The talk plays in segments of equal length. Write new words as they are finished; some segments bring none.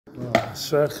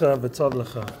Shrecha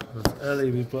v'Tefilah. With Eli,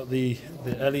 we've got the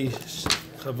Eli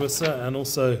Chavusa, and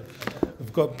also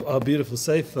we've got our beautiful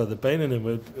Sefer, the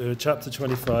Beinanim. We're chapter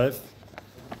 25.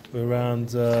 We're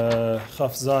around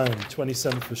Chaf Zion,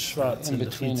 27th of Shvat in the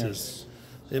Chitas.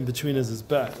 The Inbetweeners is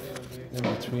back.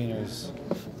 Inbetweeners.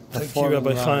 Thank you,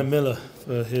 Rabbi Chaim Miller,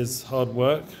 for his hard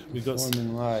work. We got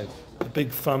live. A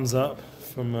big thumbs up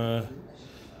from the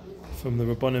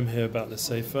Rabbonim here about the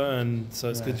Sefer, and so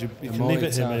it's good you can leave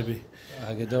it here maybe.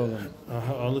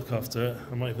 I'll look after it.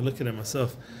 I might even look at it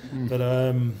myself. But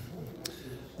then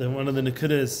one of the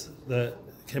Nakudas that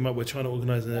came up, we're trying to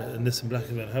organise a Nissim Black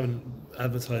event. I haven't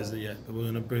advertised it yet, but we're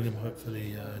going to bring him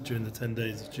hopefully during the 10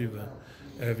 days of Tshuva,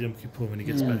 Erev Yom Kippur, when he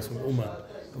gets back from Uman.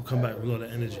 He'll come back with a lot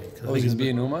of energy. Oh, he's going to be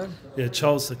in Uman? Yeah,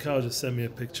 Charles Sakal just sent me a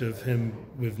picture of him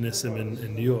with Nissim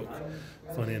in New York.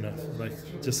 Funny enough, I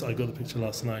got the picture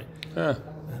last night.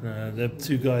 And they're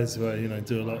two guys who I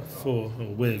do a lot for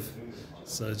or with.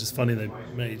 So it's just funny they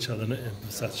met each other in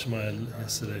Sat Shemaya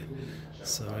yesterday.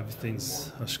 So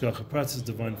everything's Hashgacha Pratis,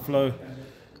 divine flow.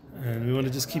 And we want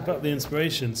to just keep up the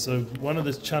inspiration. So one of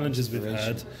the challenges we've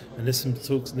had, and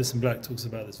Nissim Black talks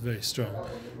about this very strong,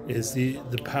 is the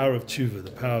power of tshuva,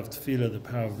 the power of Tefilah, the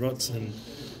power of rotzen,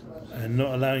 and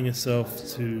not allowing yourself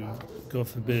to, God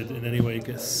forbid, in any way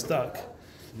get stuck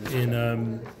in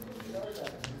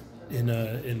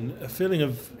a feeling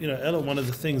of, one of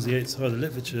the things, the HaTorah, the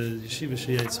literature, Yeshiva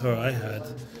HaTorah I had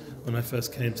when I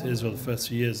first came to Israel the first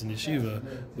few years in Yeshiva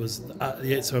was the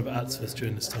HaTorah of Atzvus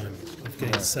during this time, of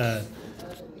getting sad,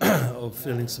 of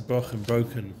feeling sabroch and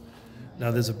broken.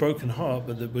 Now there's a broken heart,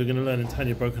 but we're going to learn in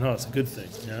Tanya, broken heart's a good thing,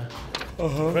 yeah?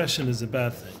 Depression is a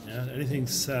bad thing, yeah? Anything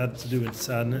sad to do with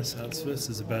sadness, Atzvus,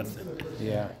 is a bad thing.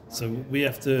 Yeah. So we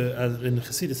have to, in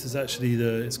Chassidus, is actually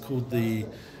it's called the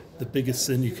biggest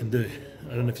sin you can do.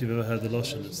 I don't know if you've ever heard the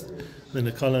Lashon. Then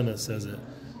the Kolana says it.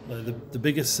 The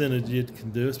biggest sin a Yid can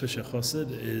do, especially a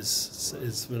Chassid,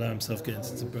 is allow himself getting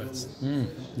depressed.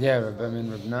 Yeah, Reb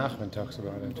Nachman talks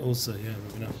about it. Also, yeah,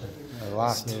 Reb Nachman. A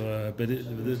lot. So, but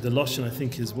the Lashon, I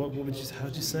think, is how would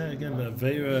you say it again? But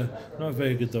not a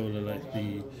very good dollar, like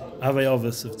the Avei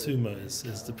Avos of Tuma is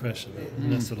depression.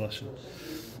 That's the Lashon.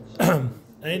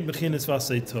 Ein bechinas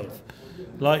v'asei tov.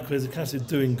 Likewise, the kind of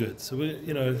doing good. So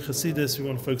Chassidus, we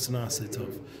want to focus on asei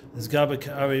tov. There's Gaba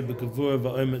Ka'ari b'gavura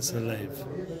v'ometz halev.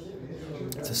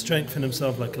 To strengthen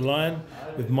himself like a lion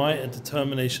with might and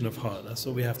determination of heart. That's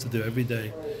what we have to do every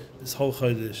day. This whole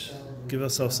Chodesh, give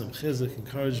ourselves some chizuk,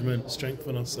 encouragement,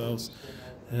 strengthen ourselves.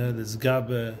 There's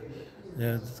Gaba.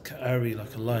 Yeah, Ka'ari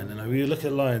like a lion. And when you look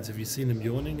at lions, have you seen them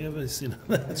yawning ever? It's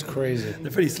crazy.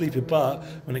 They're pretty sleepy, but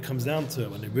when it comes down to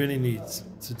it, when they really need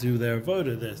to do their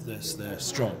avoda, they're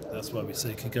strong. That's why we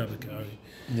say Kigaba Ka'ari.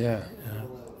 Yeah.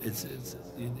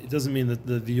 It doesn't mean that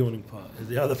the yawning part. It's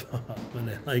the other part, when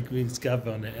they're being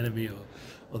scabba on their enemy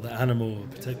or the animal or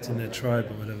protecting their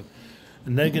tribe or whatever.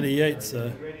 And they're going to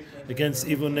yetzer against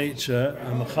evil nature.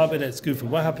 And what happens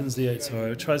to the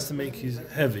HaTorah? It tries to make you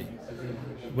heavy,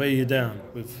 weigh you down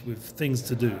with things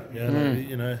to do.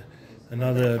 Yeah,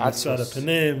 another mitzvah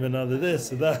panim, another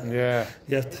this or that. Yeah,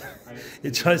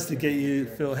 it tries to get you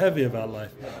feel heavy about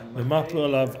life. I feel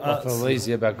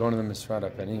lazy about going to the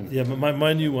mitzvah panim. Yeah, but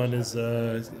my new one is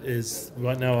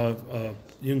right now our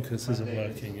Yunkers isn't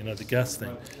working, the gas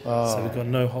thing. So we've got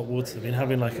no hot water. I've been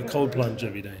having like a cold plunge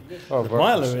every day. The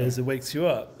miler is it wakes you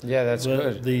up. Yeah, that's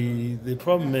good. The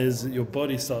problem is that your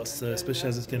body starts to, especially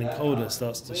as it's getting colder,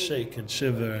 starts to shake and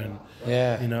shiver,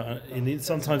 and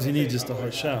sometimes you need just a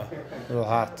hot shower. A little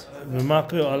hot. And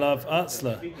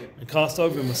cast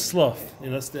over him a sloth.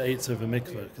 That's the eighth of a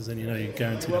mikveh, because then you're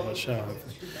guaranteed a hot shower. Which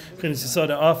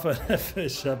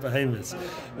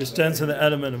turns to the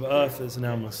element of earth as an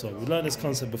animal soul. We learned this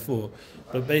concept before,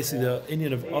 but basically the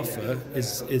Inyan of offer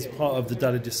is part of the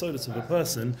Daled Yesodot of a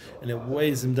person, and it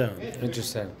weighs him down.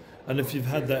 Interesting. And if you've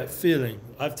had that feeling,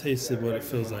 I've tasted what it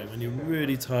feels like when you're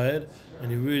really tired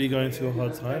and you're really going through a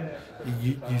hard time.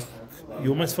 You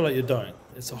almost feel like you're dying.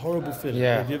 It's a horrible feeling.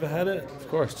 Yeah. Have you ever had it? Of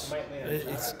course.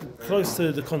 It's close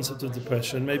to the concept of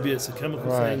depression. Maybe it's a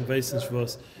chemical thing, based on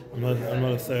Shavuos. I'm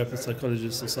not a therapist,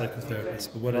 psychologist, or psychotherapist,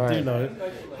 but what I do know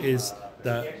is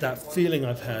that feeling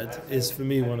I've had is, for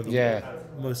me, one of the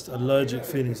most allergic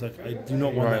feelings. Like, I do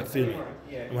not want that feeling.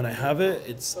 And when I have it,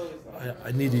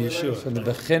 I need a Yeshua. From the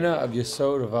Bechina of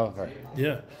Yesod of Avar.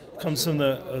 Yeah. Comes from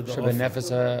the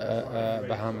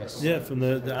Bahamas. Yeah, from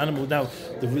the animal. Now,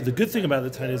 the good thing about the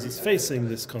Tanya is it's facing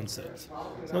this concept.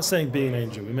 It's not saying being an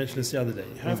angel. We mentioned this the other day.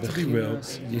 You have to be real.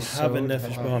 You have a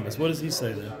Nefesh Bahamas. What does he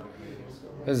say there?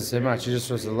 Doesn't say much. It just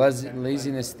was the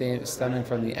laziness stemming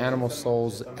from the animal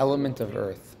soul's element of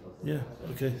earth. Yeah.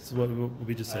 Okay. So what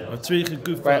we just said.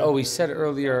 Right. Oh, we said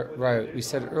earlier. Right. We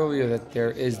said earlier that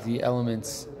there is the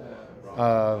elements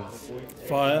of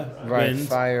fire,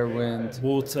 wind,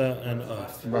 water, and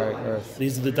earth. Right. Earth.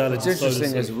 These are the Dalit. What's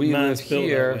interesting is we live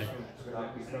here.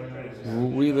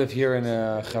 We live here in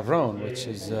Chevron, which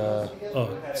is. So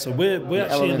we're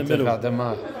actually in the middle.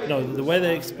 No, the way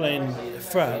they explain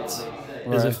Efrat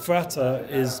is Ephrata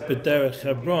is B'derech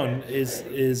Hebron is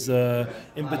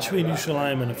in between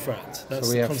Yerushalayim and Efrat. That's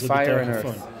so we have fire and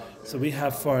earth. So we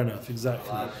have far enough,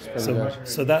 exactly.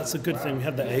 So that's a good thing. We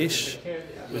have the Aish,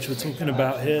 which we're talking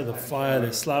about here, the fire, the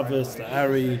Slavus, the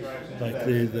Ari, like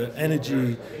the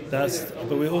energy.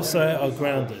 But we also are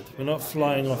grounded. We're not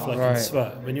flying off like in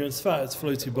Tzvat. When you're in Tzvat, it's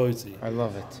floaty boaty. I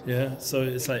love it. Yeah, so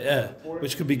it's like air,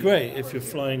 which could be great if you're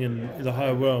flying in the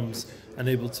higher realms and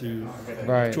able to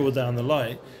draw down the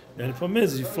light. The only problem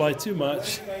is you fly too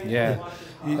much. Yeah,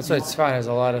 that's why Tzvat has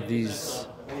a lot of these,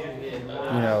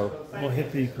 more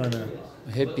hippie kind of.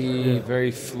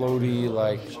 Very floaty,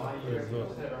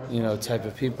 type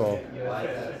of people.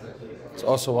 It's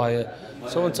also why I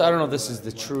don't know if this is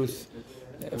the truth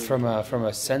from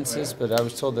a census, but I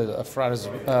was told that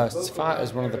Tzfat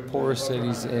is one of the poorest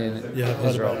cities in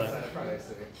Israel. About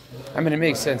that. I mean, it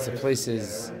makes sense. The place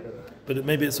is. But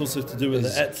maybe it's also to do with the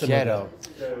etzim. Ghetto.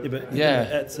 The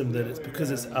etzim, that it's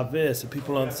because it's avir, so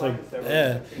people aren't so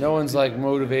No one's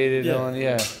motivated.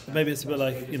 Yeah. Maybe it's a bit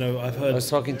like I've heard. I was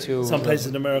talking to some places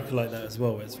in America like that as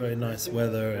well, where it's very nice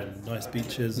weather and nice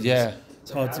beaches. And it's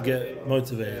hard to get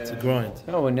motivated to grind.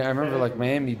 No, and I remember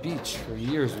Miami Beach for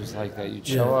years was like that. You'd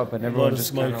show up and everyone just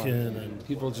smoking and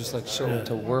people just show up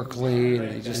to work late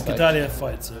and they just Gedalia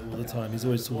fights it all the time. He's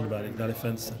always talking about it. Gedalia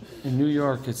fence. In New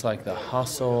York, it's the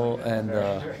hustle and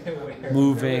the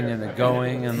moving and the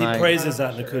going and he praises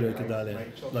that Nakuda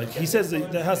Gedalia. He says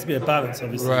that there has to be a balance,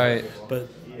 obviously. Right. But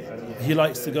he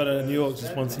likes to go to New York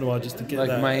just once in a while just to get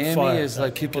that Miami fire, is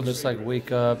people just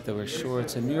wake up, they wear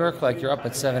shorts. In New York, you're up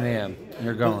at 7 a.m. and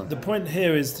you're going. The point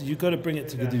here is you got to bring it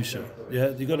to Kedusha. Yeah,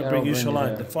 you got to bring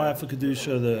Yerushalayim, the fire for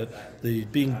Kedusha, the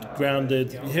being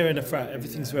grounded. Here in Efrat,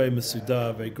 everything's very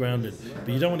masudar, very grounded.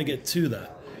 But you don't want to get to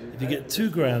that. If you get too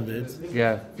grounded,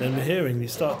 then we're hearing you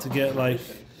start to get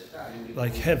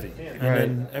heavy, and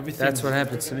then everything. That's what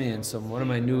happens to me. And so one of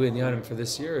my new inyanim for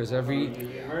this year is at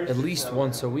least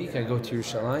once a week I go to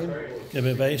Yerushalayim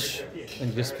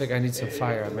and just pick. I need some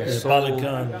fire. My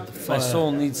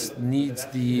soul needs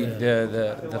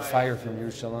the fire from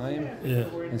Yerushalayim.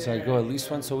 Yeah. And so I go at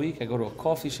least once a week. I go to a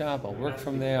coffee shop. I'll work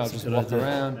from there. I'll just walk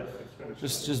around.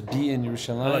 Just be in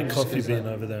Yerushalayim. I like coffee bean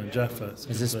over there in Jaffa.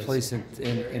 There's this place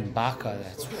in Baka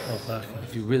that's Baka.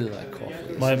 If you really like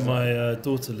coffee. My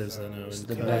daughter lives there now. It's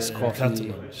the best coffee.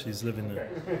 Catalan. She's living there.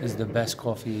 It's the best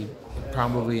coffee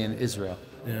probably in Israel.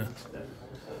 Yeah.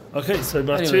 Okay, so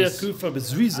Matria Kufa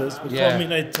bezrizos,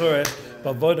 bekomine Torah,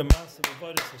 bavoda masa,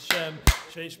 bavoda Hashem,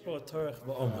 sheish Torah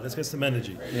va'omer. Let's get some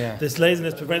energy. Yeah. This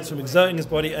laziness prevents from exerting his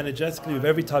body energetically with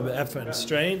every type of effort and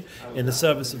strain in the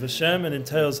service of Hashem and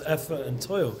entails effort and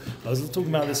toil. I was talking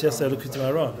about this yesterday, looking to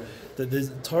Aaron. That the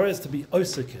Torah is to be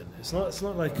osakin. It's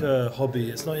not like a hobby.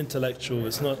 It's not intellectual.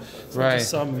 It's not just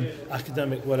some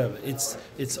academic whatever. It's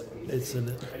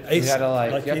an. You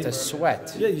gotta you have to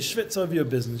sweat. Yeah, you schwitz over your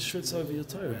business. Schwitz over your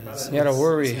Torah. You gotta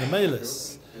worry. It's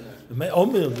amelis.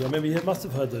 Maybe you must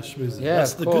have heard the shmooze. Yeah,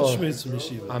 that's the good shmooze from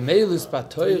Yeshiva. Amelis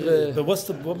b'Torah. But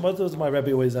what does my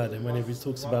Rebbe always add in whenever he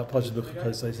talks about Pashat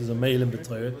B'Chakosa? He says amelim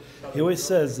b'Torah. He always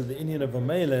says that the Indian of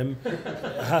amelim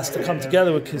has to come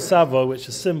together with kisavo, which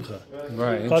is simcha.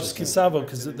 Right. Pashat kisavo,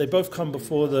 because they both come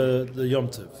before the Yom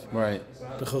Tov. Right.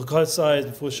 B'Chakosa is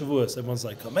before Shavuos. Everyone's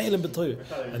like amelim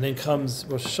b'Torah, and then comes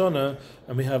Rosh Hashanah,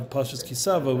 and we have Pashat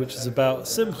kisavo, which is about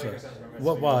simcha.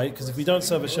 Why? Because if we don't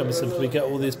serve Hashem with Simcha, we get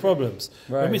all these problems.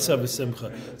 When we serve with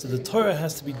Simcha. So the Torah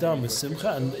has to be done with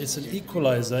Simcha, and it's an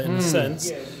equalizer in the sense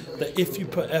that if you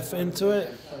put effort into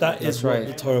it, that is what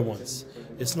the Torah wants.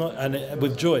 It's not,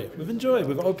 with joy,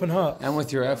 with open heart. And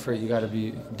with your effort, you got to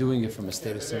be doing it from a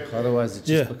state of Simcha. Otherwise, it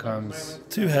just becomes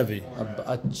too heavy.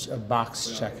 A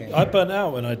box checking. I burnt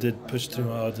out when I did push too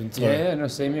hard in Torah. Yeah, no,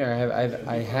 same here.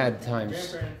 I had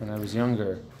times when I was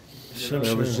younger. But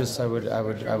it was just I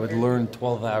would learn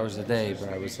 12 hours a day, but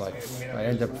I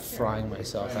ended up frying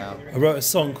myself out. I wrote a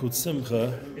song called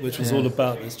Simcha, which was all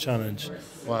about this challenge.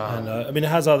 Wow. And it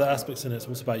has other aspects in it. It's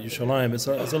also about Yerushalayim. It's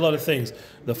a lot of things.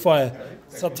 The fire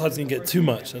sometimes can get too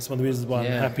much. That's one of the reasons why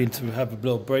I'm happy to have a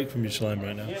little break from Yerushalayim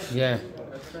right now. Yeah.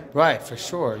 Right, for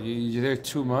sure. You're there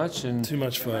too much and too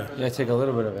much fire. Yeah, take a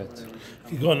little bit of it.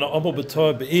 You go on the Abel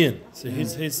B'Torah Iyun. So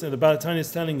he's the Baal Tanya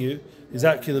is telling you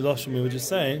exactly the lashon we were just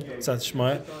saying. Tzad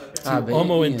Shmaya,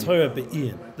 Omo in Torah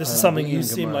be'Iyun. This is something you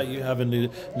seem like you have a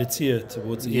netia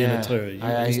towards Iyun and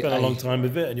Torah. You spent a long time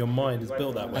with it, and your mind is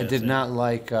built that way. I did not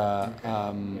like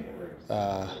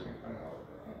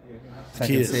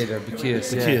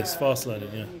Bekias, fast learning,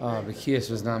 yeah. Oh,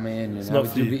 Bekias was not my Inyan. I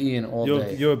would do Be'Iyun all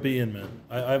day. You're a Be'Iyun man.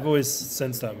 I've always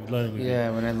sensed that with learning with you.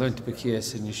 When I learned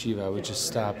Bekias in yeshiva, I would just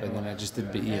stop and then I just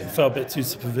did Be'Iyun. It felt a bit too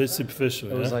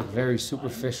superficial. It was like very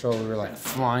superficial. We were like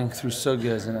flying through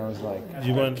sugyas, and I was like,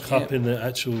 you weren't up in the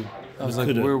actual. I was like,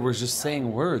 we're just saying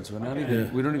words. We're not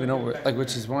even. We don't even know.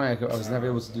 Which is why I was never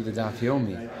able to do the Daf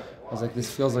Yomi. I was like, this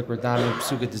feels like we're down in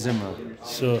Psuka de Zimra.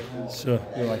 Sure.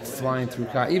 You're like flying through.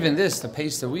 Even this, the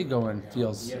pace that we go in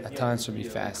feels at times to be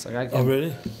fast. Like I can, oh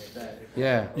really?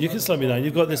 Yeah. You can slow me down.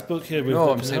 You've got this book here.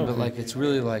 No, I'm saying, but like it's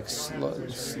really like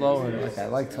slow and like I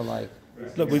like to like.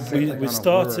 Look, we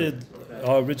started.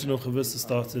 Our original chavrusa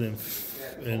started in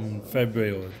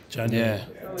February or January,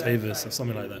 Tavis or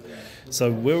something like that. So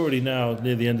we're already now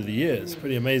near the end of the year. It's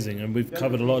pretty amazing, and we've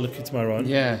covered a lot of Likutei Moharan,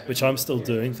 which I'm still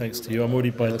doing thanks to you. I'm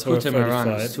already by Torah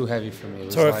 35. Is too heavy for me.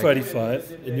 Torah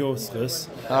 35 in your schus,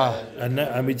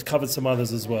 and we covered some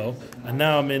others as well. And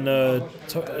now I'm in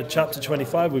chapter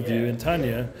 25 with you in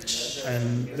Tanya,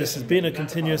 and this has been a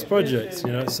continuous project,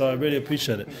 So I really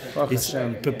appreciate it.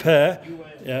 Prepare.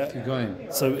 Yeah. Keep going.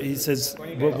 So he says,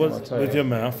 with your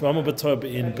mouth,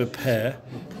 in prepare.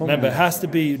 Remember, it has to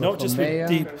be not just with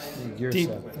deep.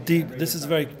 This is a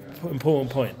very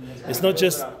important point. It's not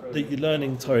just that you're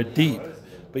learning Torah deep,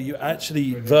 but you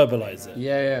actually verbalize it.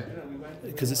 Yeah.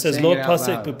 Because it says, Lord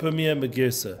Pasik B'Pumia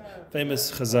Megirsa, famous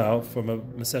Chazal from a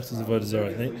Masechtas Avodah Zarah,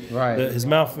 I think. Right. That his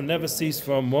mouth will never cease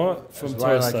from what? From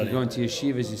Torah study. You go into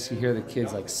yeshivas, you hear the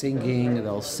kids like singing,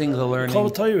 they'll sing the learning.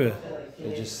 Kol Torah.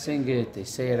 They just sing it, they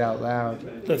say it out loud.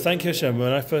 Look, thank you Hashem.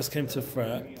 When I first came to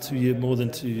Frat more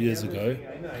than 2 years ago,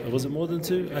 was it more than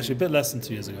 2? Actually, a bit less than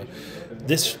 2 years ago.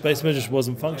 This base measure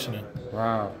wasn't functioning.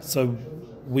 Wow. So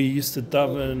we used to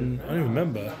daven, I don't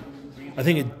remember. I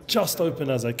think it just opened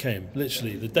as I came,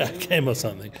 literally. The day I came or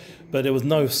something. But there was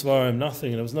no svarim,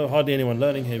 nothing. And there was hardly anyone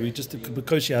learning here. We just,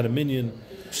 because she had a minion.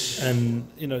 And,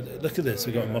 look at this.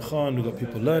 We've got Machan, we've got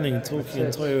people learning and talking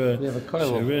in Torah. We have a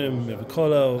kollel. Shirim, we have a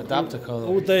kollel. Adapt a kollel.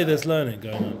 All day there's learning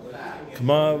going on.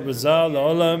 Kama, Razal,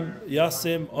 La'olam,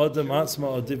 Yasim, Odem,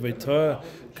 Atzma, Odivrei Torah,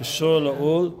 Kashor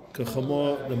La'ol,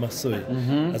 Kachamor L'masui.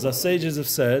 As our sages have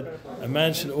said, a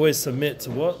man should always submit to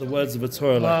what? The words of a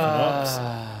Torah like an ox.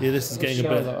 Yeah, this is getting a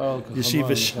bit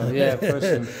yeshiva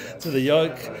person. to the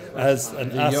yoke as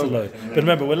an asalo. But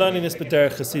remember, we're learning this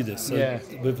b'derech Chassidus. So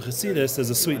with Chassidus,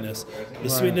 there's a sweetness. The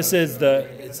sweetness is that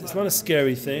it's not a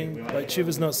scary thing. Like tshuva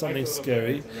is not something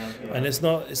scary, and it's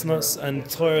not, and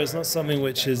Torah is not something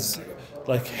which is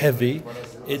like heavy.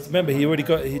 Remember, he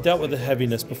dealt with the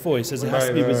heaviness before. He says it has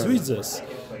to be with zrizas.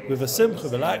 With a simcha,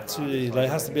 actually, it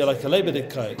has to be like a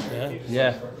lebedik.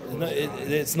 Yeah.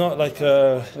 It's not like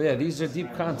a. These are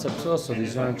deep concepts. Also,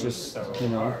 these aren't just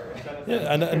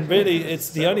Yeah, and really,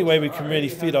 it's the only way we can really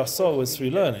feed our soul is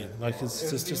through learning. Like it's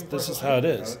just that's just how it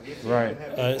is. Right.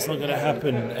 It's not going to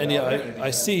happen.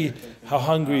 I see how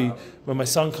hungry when my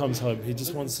son comes home. He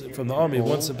just wants from the army. He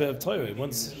wants a bit of Torah. He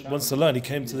wants to learn. He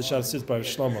came to the Shabbos by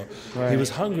Shlomo. Right. He was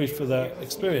hungry for that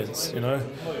experience.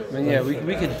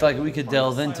 We could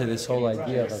delve into this whole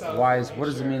idea of like what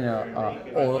does it mean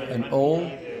an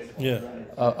ol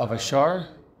of a shar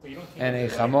and a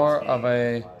chamor of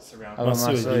a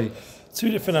masui. Two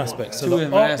different aspects. So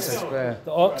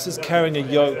the ox is carrying a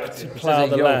yoke to plow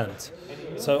the land.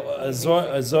 So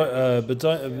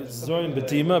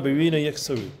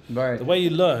the way you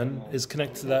learn is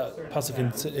connected to that pasuk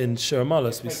in Shir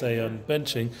Malos, we say on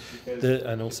benching,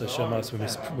 and also Shir Malos when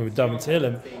we daven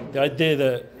Tehillim, the idea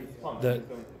that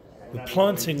we're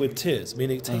planting with tears,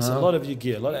 meaning it takes a lot of your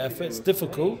gear, a lot of effort. It's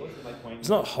difficult. It's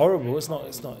not horrible. It's not.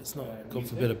 God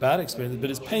forbid a bad experience, but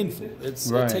it's painful. It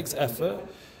takes effort.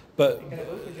 But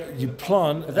you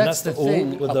plant, and that's the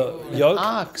thing with the yoke,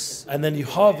 ox, and then you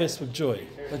harvest with joy.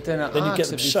 But then ox, you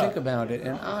get if you think about it,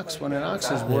 when an ox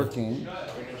is working,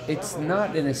 it's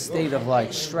not in a state of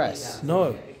like stress.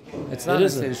 No. It's not in a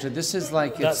state of stress. This is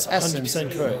like its essence.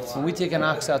 100% correct. When we take an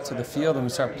ox out to the field and we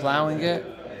start plowing it,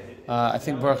 I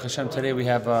think Baruch Hashem today we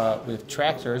have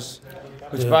tractors,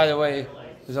 which by the way,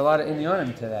 there's a lot of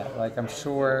inyanim to that. Like I'm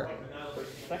sure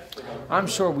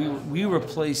we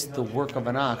replaced the work of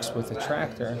an ox with a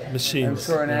tractor. Machines. I'm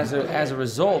sure, and as a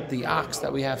result, the ox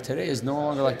that we have today is no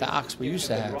longer like the ox we used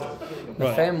to have.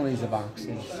 The families of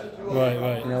oxes.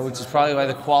 Right. Which is probably why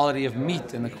the quality of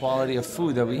meat and the quality of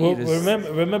food that we eat is.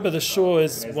 Remember, the shore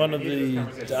is one of the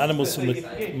animals from the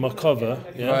Makova.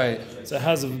 Yeah? Right. So it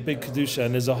has a big kedusha,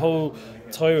 and there's a whole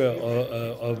Torah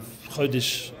of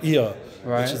Chodesh Iyun,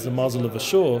 which is the muzzle of a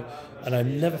shore. And I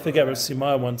never forget Rav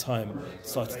Simaya one time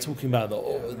started talking about the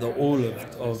all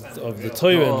of the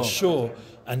Torah and the shore.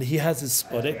 And he has his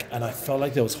spodek, and I felt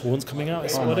like there was horns coming out of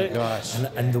his spodek. Oh my gosh.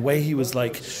 And the way he was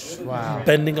like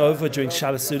bending over during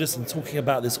Shabbos Sudas and talking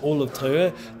about this all of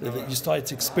Torah that you started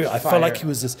to experience. I felt like he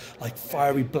was this like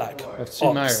fiery black ox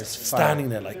standing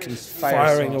there, like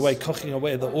firing away, cocking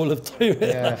away the all of Torah.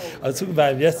 Yeah. I was talking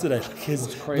about him yesterday. Like his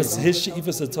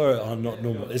she'ifas of Torah are not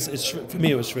normal. It's for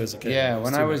me it was shriz. Okay. Yeah,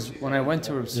 when I went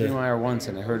to Rav Simaya once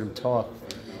and I heard him talk,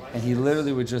 and he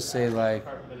literally would just say like.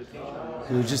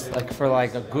 He was just like for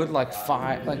like a good like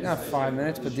not 5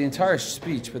 minutes, but the entire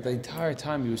speech, but the entire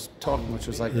time he was talking, which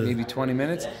was like maybe 20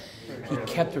 minutes, he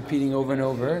kept repeating over and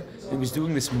over. He was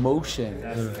doing this motion,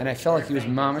 and I felt like he was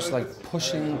mamish like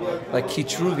pushing like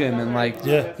kitrugim and like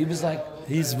he was like.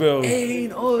 He's real.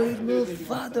 These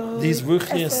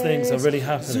ruchnius things are really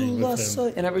happening with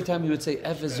him. And every time he would say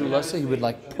Efes Zulasa, he would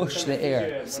like push the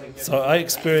air. So I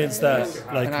experienced that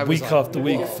like week after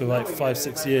week for like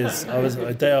 5-6 years. I was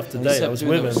day after day. I was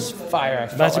with him. Fire.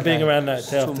 Imagine being around that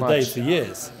day after day for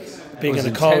years. Being in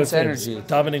the car with him,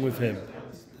 davening with him,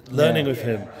 learning with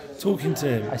him, talking to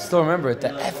him. I still remember it.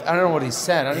 The F. I don't know what he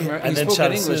said. I don't remember. He spoke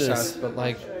in English to us, but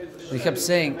like he kept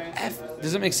saying F.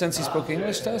 Does it make sense he spoke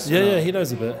English to us? Yeah, he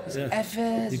knows a bit.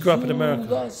 Yeah. He grew up in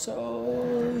America.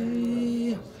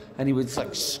 And he would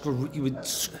like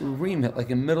scream it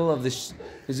like in the middle of this. He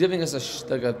was giving us a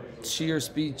sheer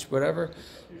speech, whatever,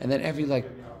 and then every like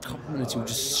couple minutes he would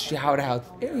just shout out,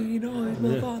 like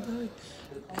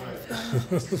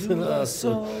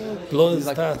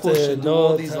pushing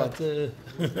all these like,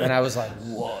 and I was like,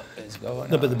 what is going on?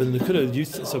 No, but the Nakuda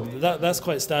used so that's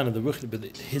quite standard. The Ruchni, but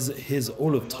his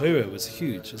all of Torah was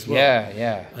huge as well.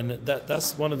 Yeah. And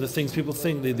that's one of the things people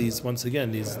think that these high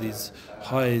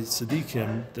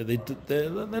tzaddikim that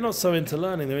they're not so into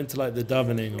learning. They're into like the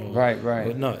davening or right.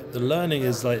 But no, the learning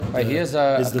is like he is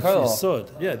the yesod.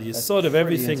 Yeah, the yesod of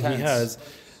everything intense. He has.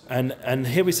 And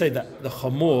here we say that the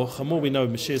chamor we know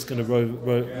Mashiach is going to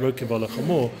rokev ala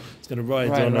chamor. It's going to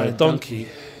ride on a donkey.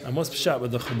 And what's pshat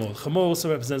with the chamor? Chamor also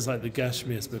represents like the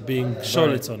gashmias, but being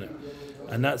sholit on it.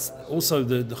 And that's also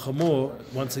the chamor,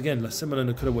 once again, similar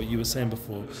to what you were saying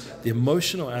before, the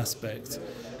emotional aspect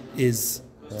is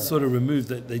sort of removed.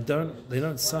 That they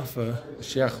don't suffer.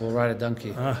 Mashiach will ride a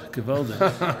donkey. Gewaldig.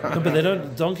 No,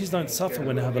 but donkeys don't suffer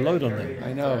when they have a load on them.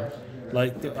 I know.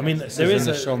 Like, I mean, there is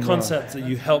a concept that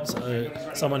you help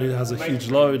someone who has a huge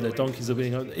load. Their donkeys are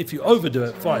being. If you overdo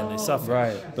it, fine, they suffer.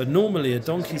 Right. But normally, a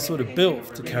donkey's sort of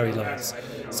built to carry loads,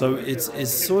 so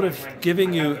it's sort of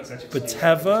giving you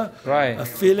beteva, a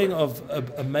feeling of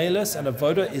a malus and a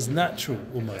voda is natural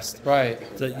almost. Right.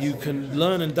 That you can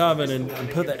learn and daven and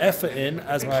put the effort in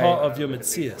as part of your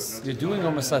mitzias. You're doing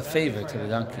almost a favor to the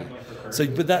donkey. So,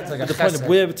 but that's like the point of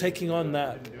we're taking on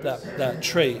that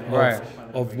trait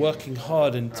of working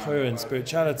hard in Torah and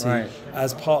spirituality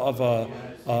as part of our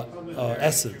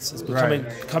essence. It's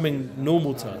becoming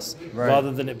normal to us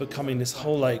rather than it becoming this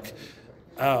whole like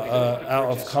out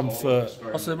of comfort.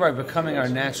 Also, becoming our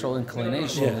natural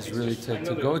inclination is really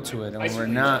to go to it, and we're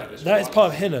not. That is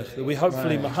part of hinuch. That we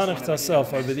hopefully mahanach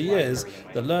ourselves over the years.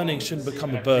 The learning shouldn't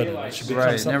become a burden. It should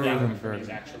become something. Never become a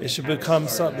burden. It should become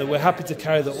something that we're happy to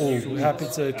carry the all. We're happy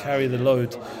to carry the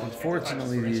load.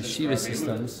 Unfortunately, the yeshiva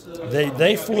systems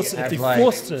they force it. If they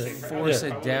force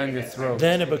it down your throat,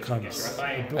 then it becomes.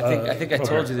 I think I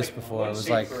told you this before. It was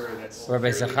like Rabbi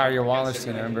Zachariah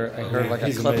Wallerstein. I remember I heard like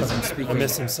a clip of him speaking. I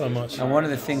miss him so much. And one of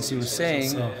the things he was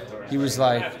saying, he was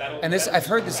like, and this I've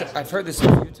heard this a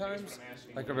few times.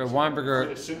 Like Rabbi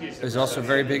Weinberger is also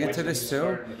very big into this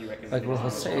too. Like what he'll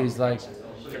say is like,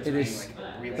 it is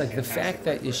like the fact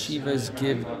that yeshivas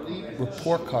give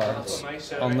report cards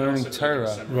on learning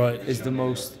Torah is the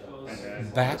most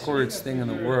backwards thing in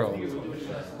the world.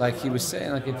 Like he was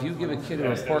saying, like if you give a kid a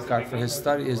report card for his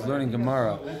learning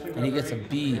Gemara, and he gets a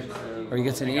B or he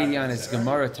gets an 80 on his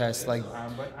Gemara test, like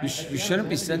you shouldn't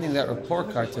be sending that report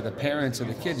card to the parents or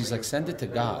the kid. He's like, send it to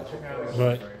God.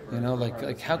 Right. You know,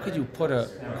 like how could you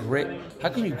how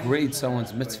can you grade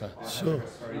someone's mitzvah? Sure.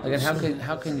 Like, and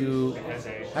how can you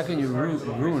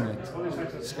ruin it?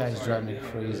 This guy's driving me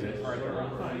crazy.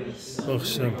 Baruch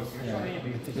Hashem. Yeah, I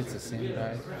think it's the same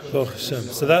guy. Baruch Hashem.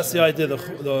 So that's the idea.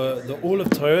 The all of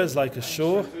Torah is like a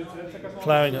shore,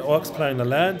 plowing an ox, plowing the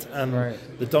land, and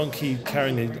the donkey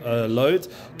carrying a load.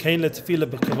 Kain le Tefilah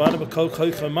b'kavana b'kol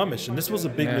koicho mamish. And this was a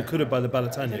big nakuda by the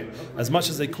Balatanya. As much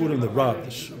as they called him the Rav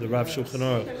Shulchan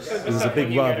Aruch, He was a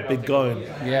big Rav, a big Goyen.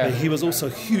 Yeah. He was also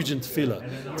huge in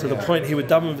Tefilah, to the point he would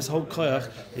daven with his whole koyach.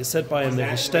 It's said by him that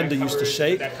his stender used to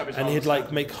shake, and he'd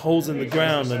like make holes in the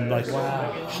ground and like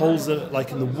holes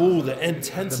like in the wall, the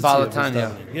intensity of his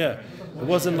davening. Yeah. It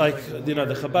wasn't like, the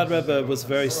Chabad Rebbe was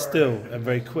very still and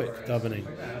very quick davening.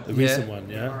 The recent one,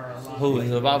 Who?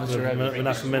 The Lubavitcher Rebbe?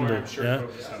 Menachem Mendel,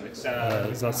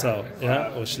 Zatzal,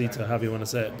 or Shlita, however you want to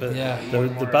say it. But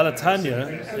the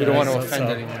Balatanya... We don't want to offend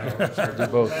anyone. So do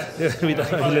both. We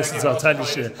don't. He listens to our Tanya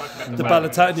shir. The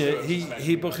Balatanya,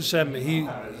 he Baruch Hashem, he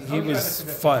was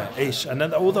fire, Eish. And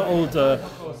then all the old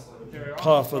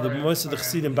path, or most of the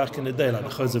Chassidim back in the day, like the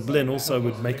Chozeh Blin, also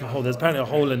would make a hole. There's apparently a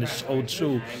hole in his old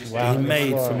shul that he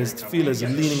made from his tefillahs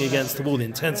and leaning against the wall, the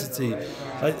intensity.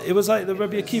 Like, it was like the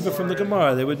Rabbi Akiva from the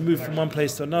Gemara. They would move from one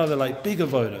place to another, like big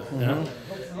avoda.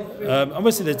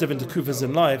 Obviously, there's different tekufas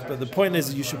in life, but the point is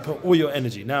that you should put all your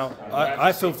energy. Now,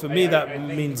 I feel for me that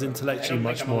means intellectually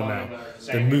much more now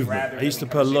than movement. I used to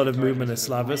put a lot of movement and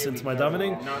slavus into my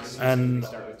davening, and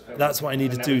that's what I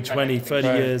need to do 20, 30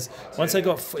 years. Once I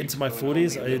got into my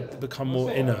 40s, I become more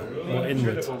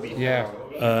inward.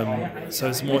 So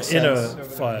it's more inner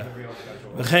fire.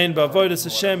 So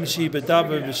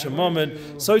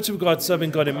to God,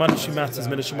 serving God in monetary matters. I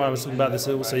was talking about this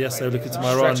also yesterday. Look at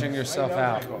tomorrow. Stretching yourself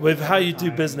out with how you do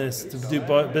business. To do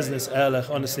business,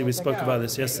 honestly, we spoke about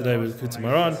this yesterday with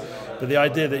Kutamaran. But the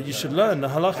idea that you should learn the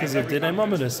halachas of Dinei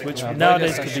Mamonis, which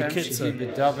nowadays could be kitzur.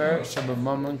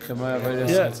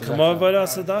 Kamo avodah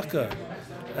tzedakah.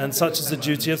 And such is the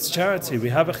duty of charity. We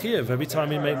have a chiyuv every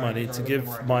time you make money to give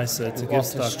ma'aser, to give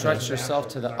tzedakah. To stretch yourself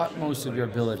to the utmost of your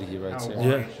ability, he writes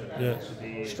here.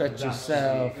 Stretch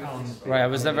yourself. Right. I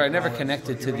never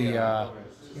connected to the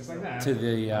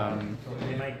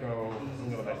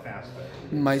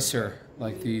ma'aser,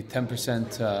 like the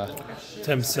 10%.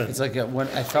 10%. It's like when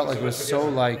I felt like it was so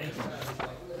like.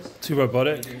 Too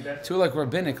robotic? Too like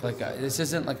rabbinic. Like this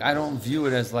isn't like, I don't view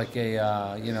it as like a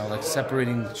like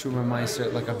separating Truma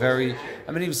Meiser, like a very.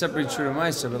 I mean, even separating Truma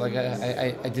Meiser, but like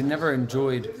I never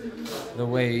enjoyed the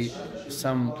way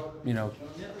some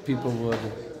people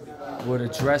would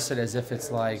address it as if it's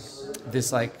like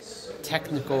this like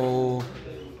technical,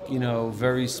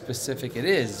 very specific. It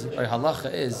is, or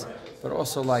halacha is, but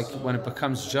also like when it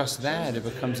becomes just that, it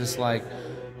becomes this like,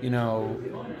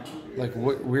 like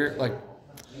we're like.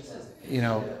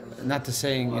 Not to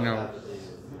saying,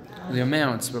 the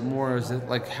amounts, but more is it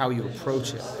like how you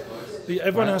approach it.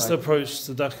 Everyone has to approach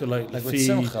tzedakah like with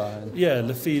simcha.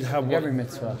 Lefid, how every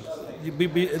mitzvah.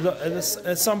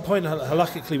 At some point,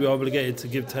 halakhically, we're obligated to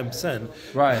give 10%.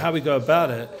 Right. How we go about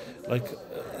it, like,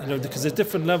 because there's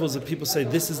different levels of people say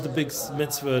this is the big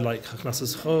mitzvah, like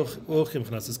Chnasas Orchim,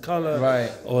 Chnasas Kala,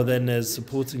 right. Or then there's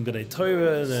supporting B'nai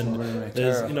Torah, and then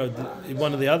there's,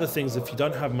 one of the other things, if you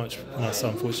don't have much Panasa,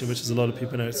 unfortunately, which is a lot of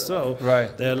people know as well,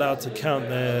 right. They're allowed to count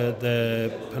their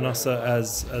Panasa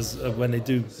as when they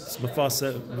do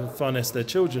Mefarnes their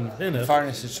children.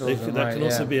 Mefarnes their children, that can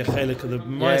also be a chelik of the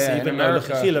Maisa, even though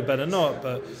L'chachila better not,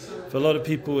 but for a lot of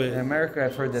people... In America,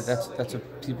 I've heard that's what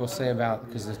people say about,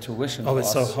 because the tuition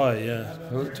costs. It's so high, yeah.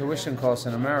 Tuition costs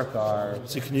in America are...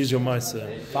 So you can use your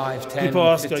Maisa. 5, 10, people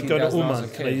ask, go to Uman,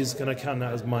 can I count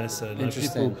that as Maisa?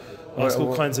 Interesting. People ask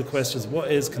all kinds of questions.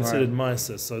 What is considered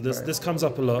Maisa? So this comes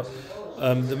up a lot.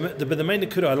 But the main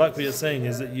Nakuda, I like what you're saying,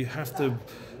 is that you have to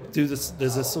do this.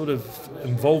 There's a sort of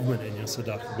involvement in your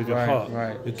tzedakah with your heart.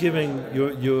 Right. You're giving,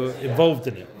 you're involved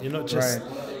in it. You're not just...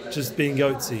 Just being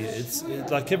yotzi. It's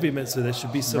like every mitzvah. There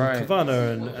should be some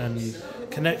kavana and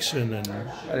connection and.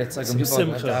 It's like when people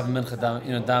daven mincha,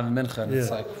 daven mincha, and it's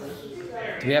like,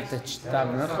 do we have to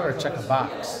daven mincha or check a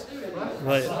box?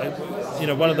 Like,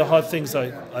 one of the hard things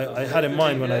I had in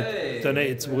mind when I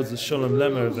donated towards the Sholem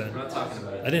Lemma event,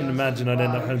 I didn't imagine I'd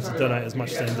end up having to donate as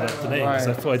much as I ended up donating, because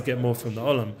I thought I'd get more from the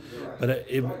Olam. But I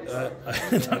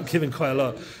ended up giving quite a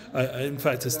lot. In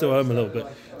fact, I still owe him a little bit.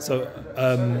 So,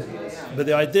 but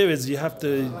the idea is you have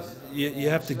to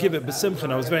give it b'simcha,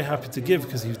 and I was very happy to give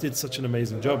because he did such an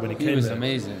amazing job when he came there. He was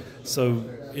amazing. So,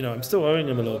 I'm still owing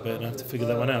him a little bit, and I have to figure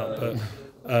that one out. But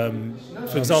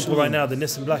for example, right now the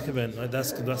Nissim Black event,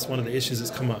 that's one of the issues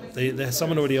that's come up.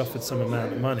 Someone already offered some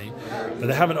amount of money, but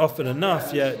they haven't offered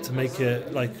enough yet to make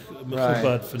it like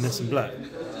mechubad for Nissim Black.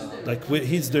 Like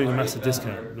he's doing a massive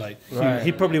discount. Like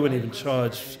he probably wouldn't even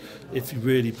charge if you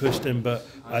really pushed him, but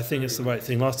I think it's the right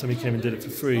thing. Last time he came and did it for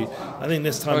free. I think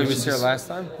this time... he was here last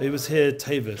time? He was here,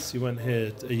 Tavis. He went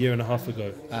here a year and a half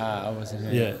ago. I wasn't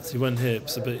here. Yeah, so he went here.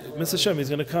 So, but Mr. Shem, he's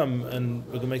going to come and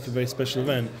we're going to make a very special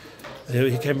event.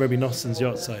 He came Rabbi Nossen's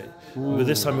yacht site. But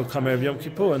this time he'll come every Yom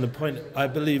Kippur, and the point, I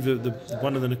believe,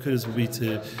 one of the Nakudas will be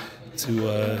to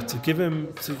to give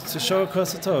him to show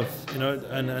across the top, you know,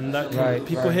 and that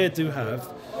people here do have.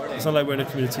 It's not like we're in a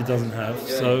community that doesn't have.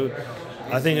 So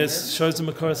I think it shows them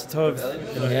across the top,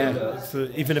 you know, for,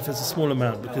 even if it's a small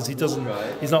amount, because he's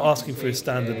not asking for his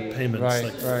standard payments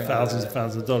thousands and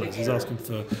thousands of dollars. He's asking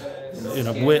for, you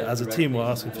know, as a team we're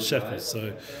asking for shekels,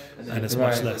 so, and it's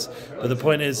much less. But the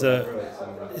point is that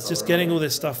it's just getting all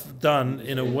this stuff done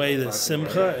in a way that's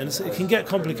simcha, and it can get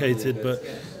complicated, but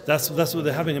that's what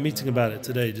they're having a meeting about it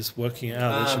today, just working it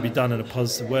out. It should be done in a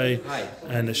positive way,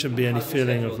 and there shouldn't be any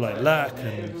feeling of like lack,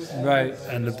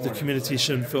 and the community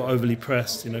shouldn't feel overly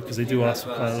pressed, you know, because they do ask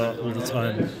for quite a lot all the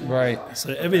time.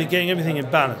 So getting everything in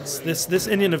balance. This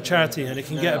Inyan of charity, and it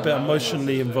can get a bit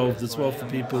emotionally involved as well for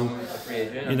people.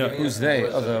 You know, who's they?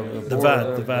 The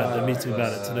VAD. They're meeting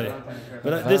about it today.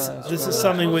 But this is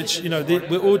something which, you know,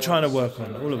 we're all trying to work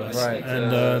on, all of us,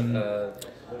 and.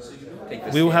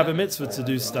 We all have a mitzvah to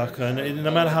do tzedakah, and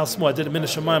no matter how small. I did a min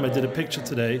Shemaim. I did a picture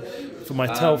today for my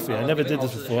Telfi. I never did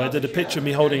this before. I did a picture of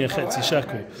me holding a chetzi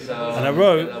shekel, and I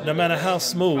wrote, no matter how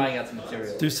small,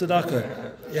 do tzedakah.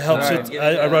 It helps it.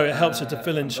 I wrote, it helps your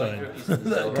tefillin shine.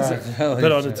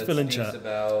 Put on a tefillin chat.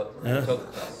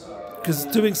 Because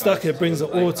doing tzedakah brings the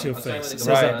awe to your face. It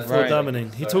says that before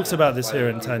davening. He talks about this here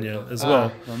in Tanya as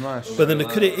well. But the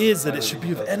Nakuda is that it should be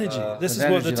with energy. This is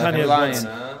what the Tanya wants.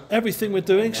 Everything we're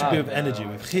doing should be with energy,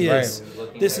 with chiyas.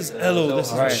 This is Elul,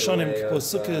 this is Rishonim, Kippur,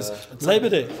 Sukkahs, Labor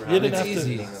Day. You didn't have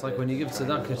to. It's like when you give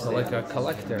tzedakah to like a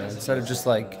collector, instead of just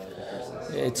like,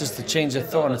 it's just to change the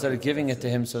thought. Instead of giving it to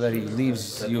him so that he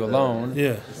leaves you alone,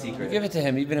 you give it to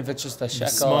him, even if it's just a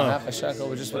shekel, half a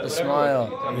shekel, just with a smile.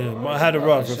 I had a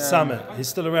Rav Samet. He's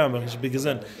still around, but he should be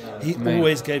gazen. He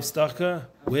always gave tzedakah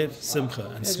with simcha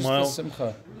and smile.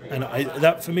 And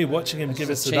that for me, watching him give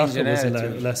it tzedakah was a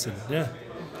lesson.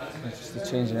 Just a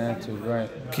change in attitude, right?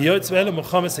 And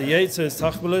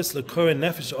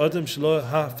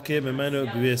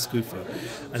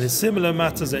it's similar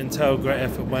matters that entail great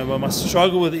effort. When one must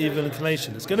struggle with evil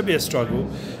inclination, it's going to be a struggle,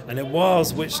 and it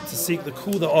was which to seek the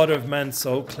cool the order of man's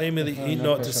soul, claiming that he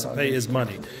not dissipate his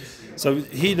money. So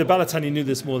the Balatani knew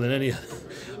this more than any other,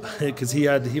 because he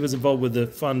was involved with the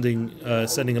funding,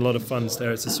 sending a lot of funds to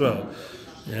Eretz Yisrael.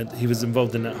 He was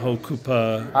involved in that whole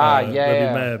Kupa, Rabbi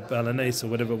Meir, Balanese, or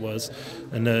whatever it was,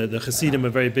 and the Hasidim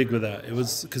were very big with that. It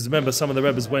was because remember some of the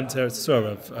Rebbes went to Eretz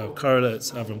Yisrael.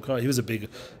 Karelitz, Avram Karelitz, he was a big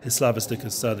Hislavistic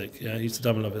tzaddik. He used to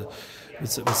double up with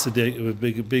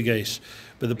big Aish.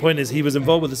 But the point is, he was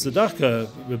involved with the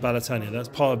tzedakah with Balatanya. That's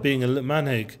part of being a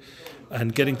manheg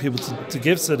and getting people to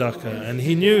give tzedakah. And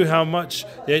he knew how much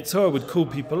the HaTorah would cool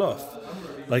people off.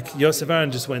 Like Yosef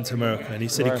Aaron just went to America, and he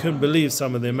said he couldn't believe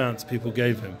some of the amounts people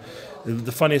gave him.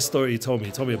 The funniest story he told me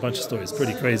a bunch of stories,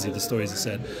 pretty crazy, the stories he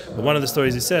said. But one of the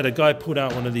stories he said, a guy pulled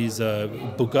out one of these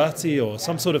Bugatti or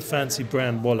some sort of fancy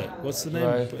brand wallet. What's the name?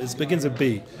 It begins with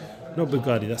B. Not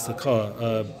Bugatti, that's the car.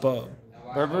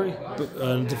 Burberry?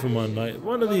 A different one, like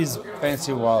one of these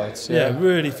fancy wallets.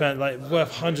 Really fancy, like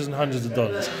worth hundreds and hundreds of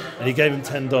dollars. And he gave him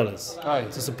 $10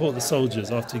 to support the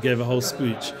soldiers after he gave a whole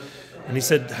speech. And he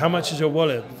said, how much is your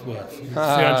wallet worth?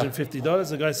 $350.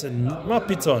 The guy said, ma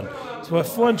piton, it's worth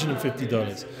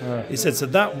 $450. He said, so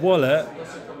that wallet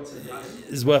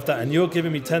is worth that, and you're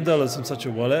giving me $10 from such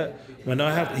a wallet. When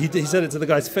I have, he said it to the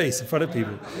guy's face in front of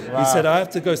people. He said, I have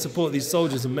to go support these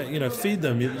soldiers and feed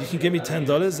them. You can give me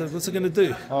 $10. What's it going to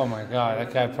do? Oh my God,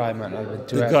 that guy probably might not have been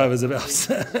too. The guy was a bit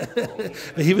upset.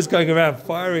 But he was going around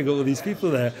firing all these people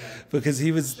there because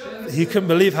he couldn't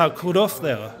believe how called off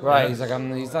they are. Right, he's like,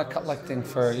 he's not collecting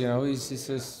for, he's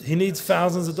just. He needs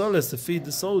thousands of dollars to feed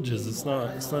the soldiers. It's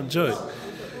not a joke.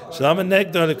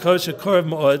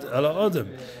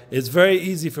 It's very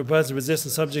easy for a person to resist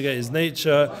and subjugate his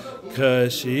nature.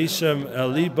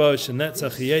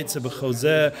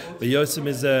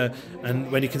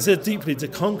 And when you consider deeply to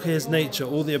conquer his nature,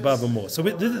 all the above and more. So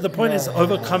the point is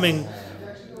overcoming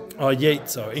our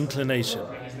yates, our inclination.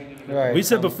 Right. We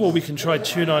said before we can try to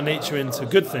tune our nature into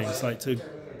good things, like to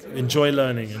enjoy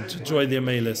learning and to enjoy the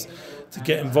Amelis, to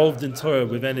get involved in Torah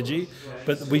with energy,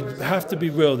 but we have to be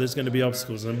real. There's going to be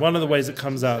obstacles, and one of the ways it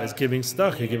comes out is giving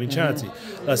tzedakah, giving charity.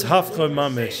 That's hafcho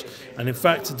mamish, and in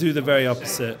fact to do the very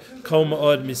opposite. Kol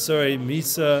ma'od misori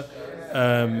misa,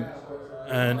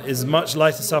 and is much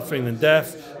lighter suffering than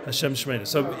death. Hashem shmeinu.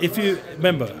 So if you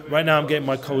remember, right now I'm getting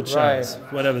my cold showers.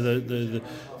 Whatever the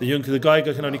Iyun, the guy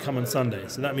can only come on Sunday,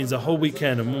 so that means the whole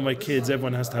weekend and all my kids,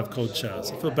 everyone has to have cold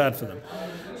showers. I feel bad for them.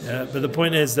 Yeah, but the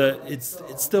point is that it's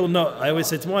still not. I always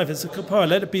say to my wife, it's a kapara.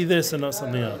 Let it be this and not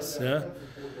something else. Yeah,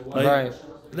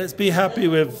 let's be happy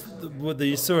with what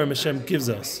the Yisurim Hashem gives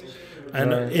us,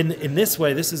 And in this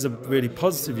way, this is a really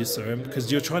positive Yisurim,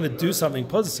 because you're trying to do something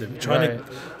positive. You're trying to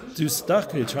do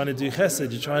tzedakah, you're trying to do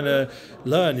chesed, you're trying to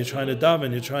learn, you're trying to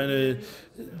daven, you're trying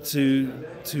to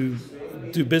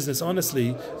do business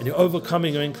honestly, and you're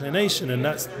overcoming your inclination, and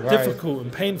that's difficult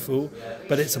and painful,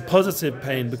 but it's a positive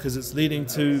pain because it's leading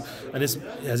to, and it's,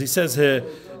 as he says here,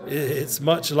 it's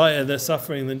much lighter than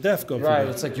suffering than death. God forbid.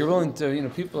 It's like you're willing to,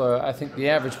 people are, I think the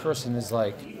average person is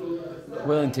like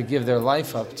willing to give their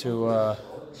life up to,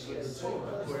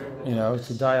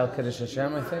 to die al Kiddush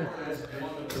Hashem, I think.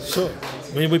 Sure.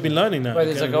 I mean, we've been learning that. But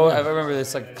it's like, I remember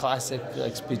this like classic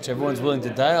speech. Everyone's willing to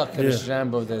die al Kiddush Hashem,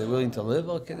 but they're willing to live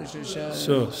al Kiddush Hashem.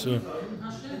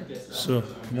 Sure.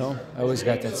 I always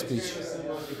got that speech.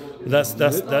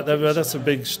 That's a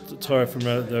big Torah from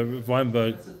the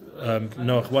Weinberg,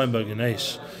 Noach Weinberg in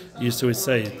Aish. He used to always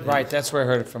say. Right, that's where I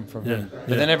heard it from him.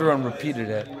 But then everyone repeated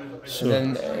it. Sure.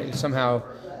 And then somehow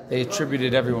they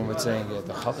attributed everyone with saying it.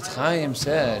 The Chaim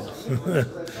said.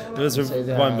 It was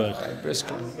Weinberg.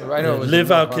 I know. Live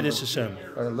al Kiddush Hashem.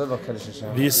 Live al Kiddush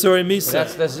Hashem. V'yisuri misa.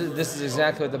 This is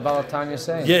exactly what the Tanya is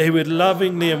saying. Yeah, he would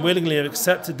lovingly and willingly have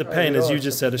accepted the pain, as you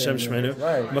just said, Hashem Shemenu.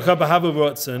 Right.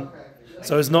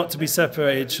 So as not to be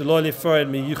separated, even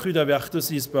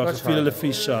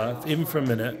for a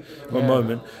minute or a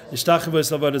moment, to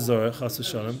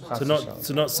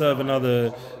not serve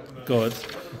another God.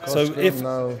 So if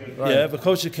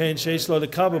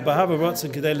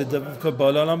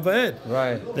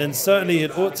then certainly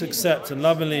it ought to accept and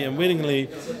lovingly and willingly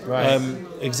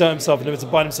exert himself and to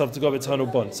bind himself to God with eternal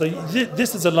bond. So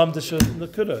this is a lamdasha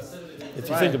nakuda. If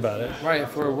you think about it,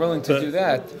 if we're willing to do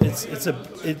that,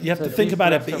 you have to think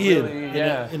about it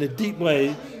in a deep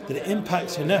way that it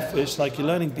impacts your nefesh, like you're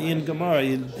learning Be'in Gemara,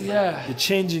 you're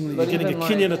changing, you're getting a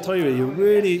kinyan of Torah, you're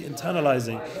really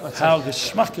internalizing how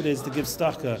geschmack it is to give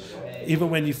tzedakah, even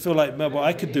when you feel like, well,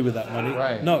 I could do with that money.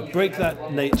 No, break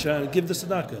that nature and give the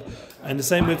tzedakah. And the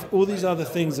same with all these other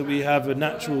things that we have a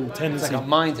natural tendency. It's like a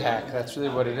mind hack. That's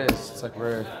really what it is. It's like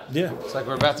we're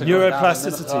about to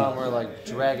neuroplasticity. Go down and we're like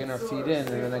dragging our feet in, and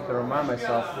then I can remind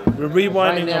myself. We're rewinding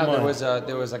right now, our mind.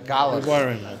 There was a galach,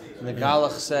 and the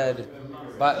galach said,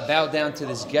 "Bow down to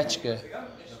this getchka,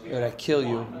 or I kill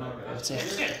you." I would say,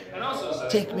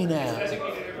 "Take me now,"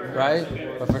 right?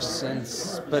 But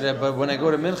when I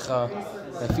go to mincha,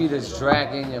 my feet is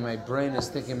dragging, and my brain is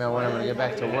thinking about when I'm going to get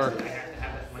back to work.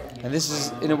 And this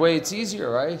is, in a way, it's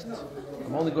easier, right?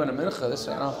 I'm only going to mincha. This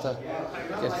way I don't have to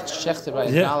get shechted by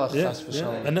a galach.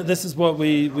 And this is what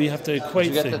we have to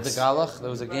equate things. Did you get the galach?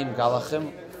 There was a game,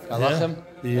 Galachim. That was the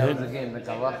game, the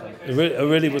Galachim. It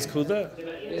really was called that?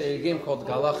 Yeah, a game called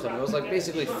Galachim. It was like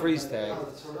basically freeze tag.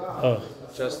 Oh.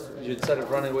 Just, instead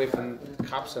of running away from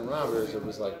cops and robbers, it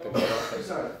was like the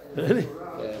Galachim. Really?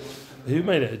 Yeah. Who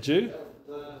made it, a Jew?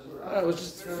 It was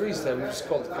just freeze tag. We just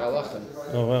called it Galachim.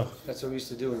 Oh, wow. That's what we used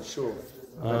to do in shul.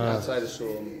 Outside of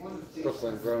shul in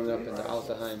Brooklyn, growing up in the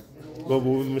Altaheim. What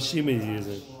machine were you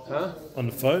using? Huh? On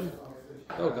the phone?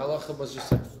 No, Galachim was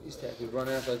just like, we'd run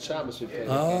after the Shabbos, we'd play.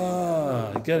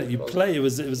 I get it. You play, it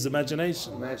was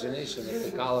imagination. Imagination, like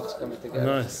the Galachs coming together.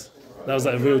 Nice. That was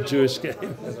like a real Jewish game.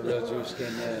 That was a real Jewish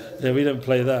game, Yeah, we didn't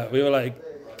play that. We were like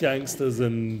gangsters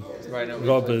and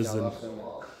robbers and...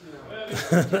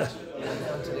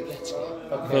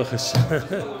 Okay.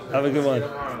 Have a good one.